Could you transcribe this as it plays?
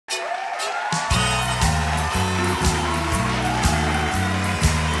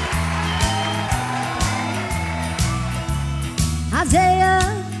Isaiah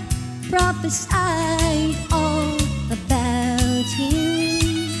prophesied all about him,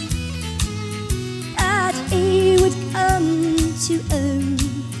 that he would come to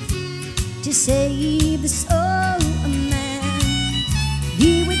earth to save the soul of man.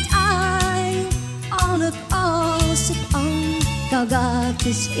 He would die on a cross upon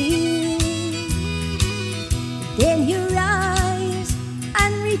Golgotha's hill. Then he'll rise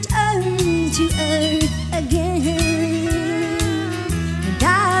and return to earth again. And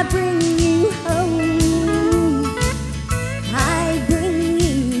I bring you home, I bring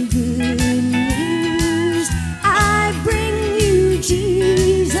you good news, I bring you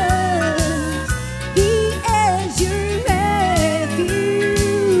Jesus. He is your refuge,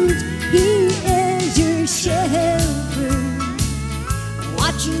 He is your shepherd,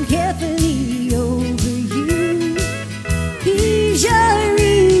 watching carefully over you. He's your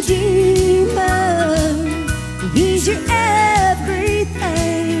Redeemer, He's your everything.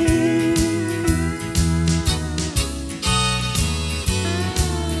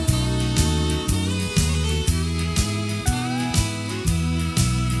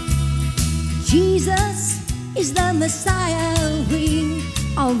 Jesus is the Messiah we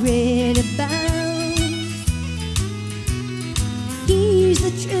all read about. He's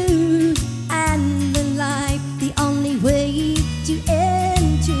the truth and the life, the only way to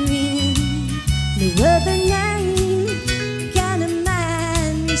enter in. No other name can a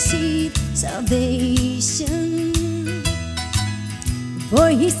man receive salvation, for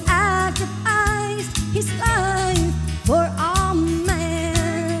He sacrificed His life for all.